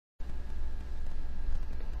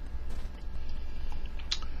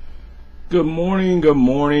Good morning, good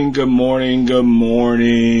morning, good morning, good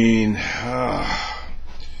morning.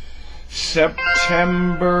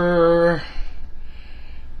 September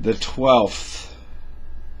the 12th,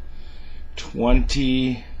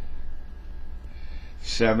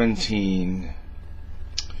 2017.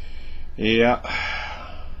 Yeah.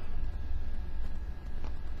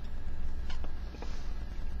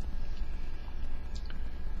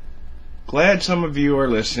 Glad some of you are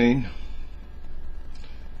listening.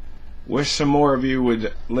 Wish some more of you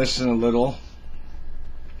would listen a little.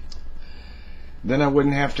 Then I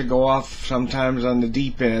wouldn't have to go off sometimes on the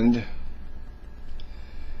deep end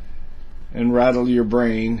and rattle your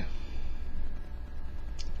brain.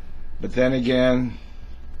 But then again,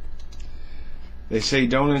 they say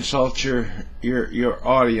don't insult your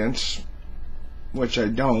audience, which I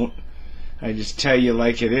don't. I just tell you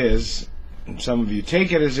like it is. And some of you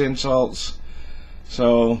take it as insults.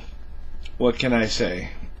 So what can I say?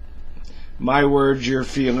 My words, your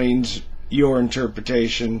feelings, your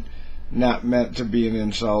interpretation, not meant to be an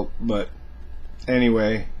insult, but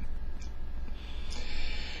anyway.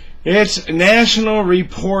 It's National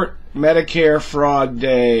Report Medicare Fraud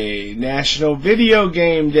Day, National Video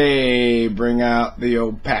Game Day, bring out the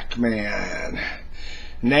old Pac-Man,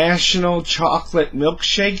 National Chocolate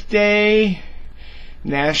Milkshake Day,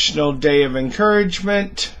 National Day of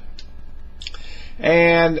Encouragement,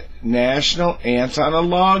 and National Ants on a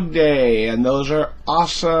Log Day, and those are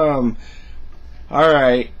awesome.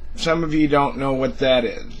 Alright, some of you don't know what that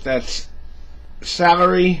is. That's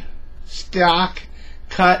celery stalk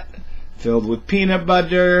cut, filled with peanut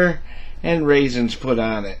butter, and raisins put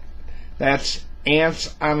on it. That's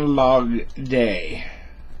Ants on a Log Day.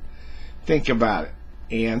 Think about it.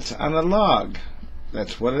 Ants on a log.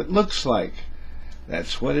 That's what it looks like.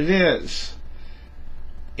 That's what it is.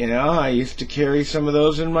 You know, I used to carry some of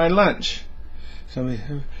those in my lunch.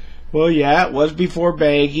 Well, yeah, it was before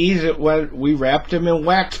baggies. We wrapped them in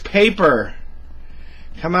wax paper.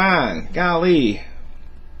 Come on, golly.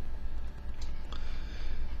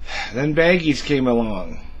 Then baggies came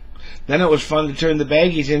along. Then it was fun to turn the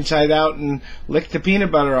baggies inside out and lick the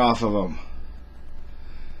peanut butter off of them.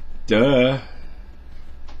 Duh.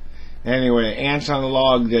 Anyway, Ants on a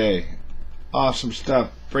Log Day. Awesome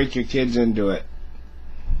stuff. Break your kids into it.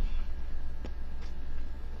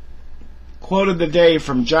 Quote of the day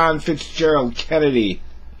from John Fitzgerald Kennedy.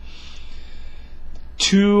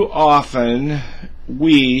 Too often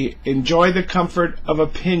we enjoy the comfort of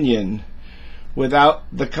opinion without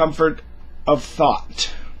the comfort of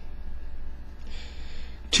thought.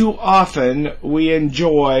 Too often we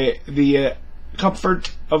enjoy the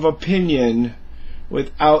comfort of opinion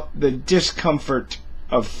without the discomfort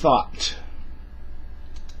of thought.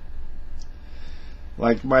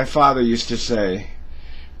 Like my father used to say,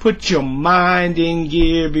 put your mind in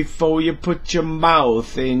gear before you put your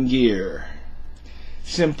mouth in gear.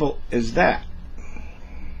 Simple as that.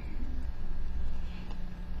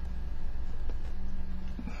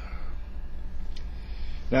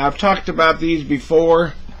 Now, I've talked about these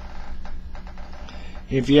before.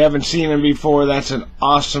 If you haven't seen them before, that's an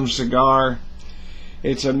awesome cigar.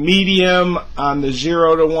 It's a medium on the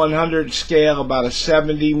 0 to 100 scale, about a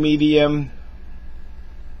 70 medium.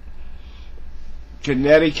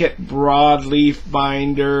 Connecticut broadleaf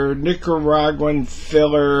binder, Nicaraguan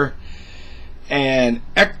filler, and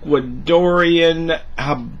Ecuadorian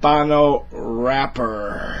Habano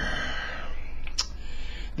wrapper.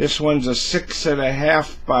 This one's a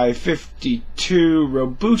 6.5 by 52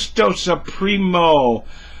 Robusto Supremo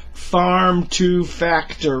Farm to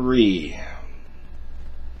Factory.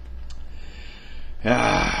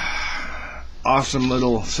 Awesome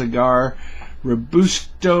little cigar.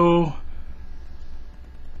 Robusto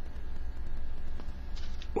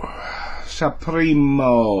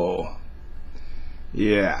Supremo.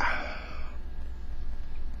 Yeah.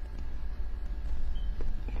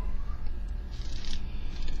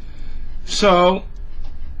 So,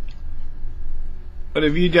 what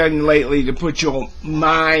have you done lately to put your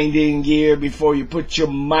mind in gear before you put your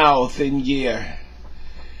mouth in gear?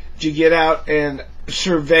 Did you get out and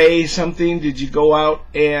survey something? Did you go out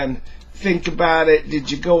and think about it? Did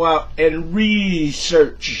you go out and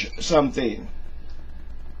research something?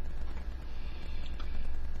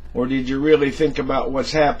 Or did you really think about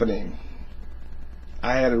what's happening?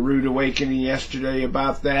 I had a rude awakening yesterday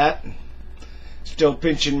about that. Still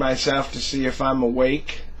pinching myself to see if I'm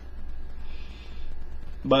awake.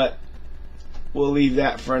 But we'll leave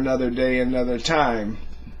that for another day, another time.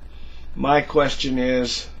 My question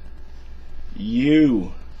is,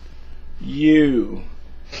 you, and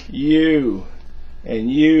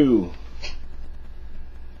you.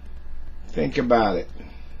 Think about it.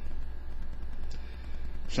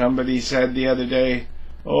 Somebody said the other day,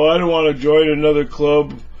 "Oh, I don't want to join another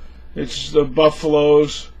club. It's the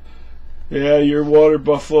Buffaloes. Yeah, you're water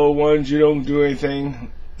buffalo ones. You don't do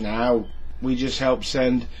anything." Nah, we just help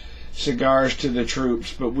send cigars to the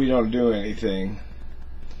troops, but we don't do anything.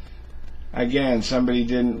 Again, somebody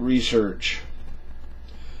didn't research.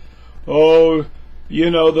 Oh, you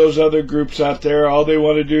know those other groups out there, all they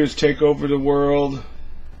want to do is take over the world.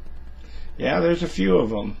 Yeah, there's a few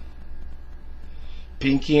of them.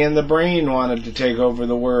 Pinky and the Brain wanted to take over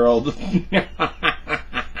the world.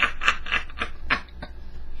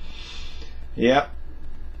 Yep.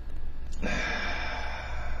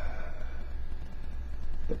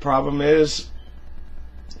 The problem is,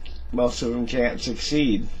 most of them can't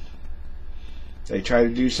succeed. They try to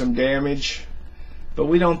do some damage, but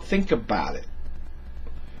we don't think about it.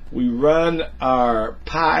 We run our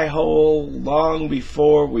pie hole long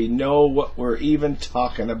before we know what we're even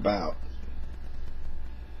talking about.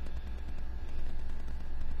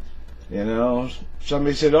 You know,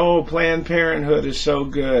 somebody said, "Oh, Planned Parenthood is so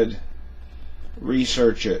good."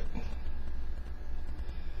 Research it.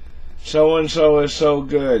 So-and-so is so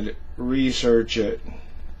good. Research it.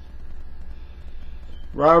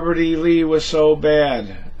 Robert E. Lee was so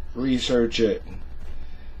bad. Research it.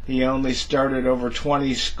 He only started over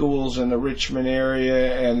 20 schools in the Richmond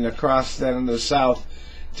area and across then in the South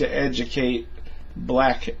to educate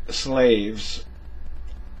black slaves.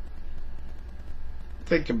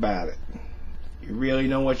 Think about it. You really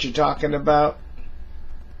know what you're talking about?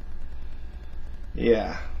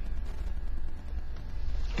 Yeah.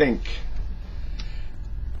 Think.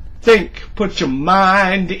 Think. Put your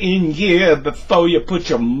mind in gear before you put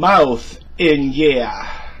your mouth in gear.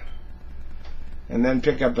 And then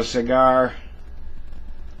pick up a cigar.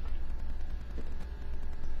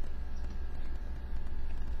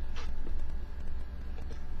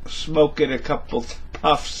 Smoke it a couple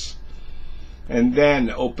puffs. And then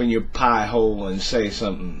open your pie hole and say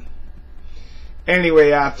something.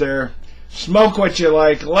 Anyway, out there, smoke what you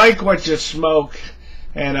like what you smoke,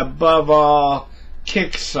 and above all,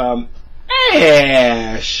 kick some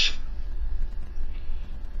ass.